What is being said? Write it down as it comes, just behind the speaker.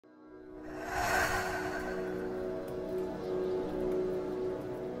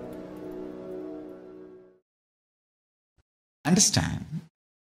Understand?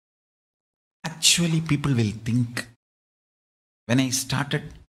 Actually, people will think, when I started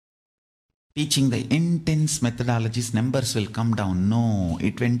teaching the intense methodologies, numbers will come down. No,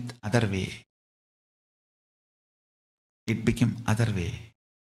 it went other way. It became other way.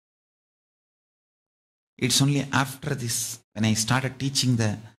 It's only after this, when I started teaching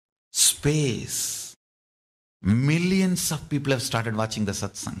the space, millions of people have started watching the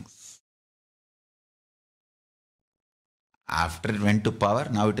Satsangs. After it went to power,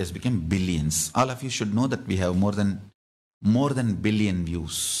 now it has become billions. All of you should know that we have more than billion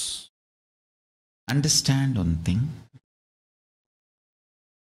views. Understand one thing.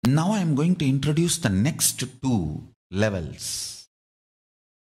 Now I am going to introduce the next two levels.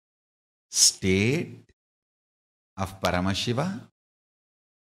 State of Paramashiva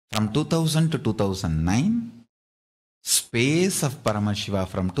from 2000 to 2009. Space of Paramashiva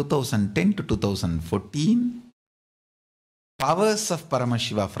from 2010 to 2014. Powers of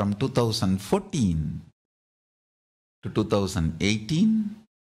Paramashiva from 2014 to 2018.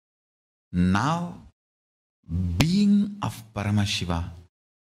 Now, being of Paramashiva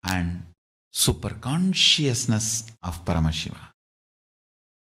and superconsciousness of Paramashiva.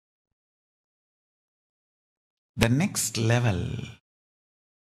 The next level,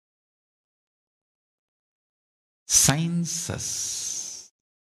 sciences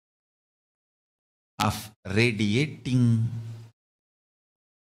of radiating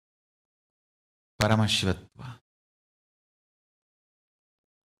Paramashivatva.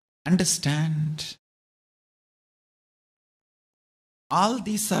 Understand, all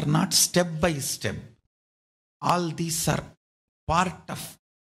these are not step by step. All these are part of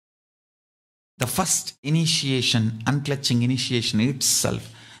the first initiation, unclutching initiation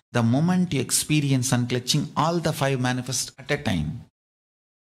itself. The moment you experience unclutching, all the five manifest at a time.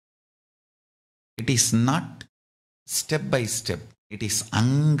 It is not step by step. It is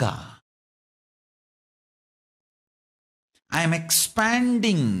anga. I am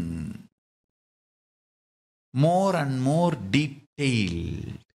expanding more and more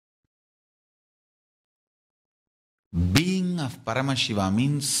detailed. Being of Paramashiva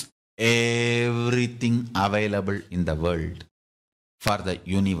means everything available in the world for the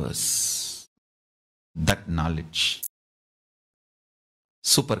universe. That knowledge.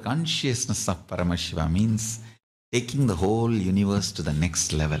 Superconsciousness of Paramashiva means taking the whole universe to the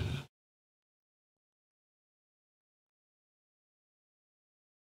next level.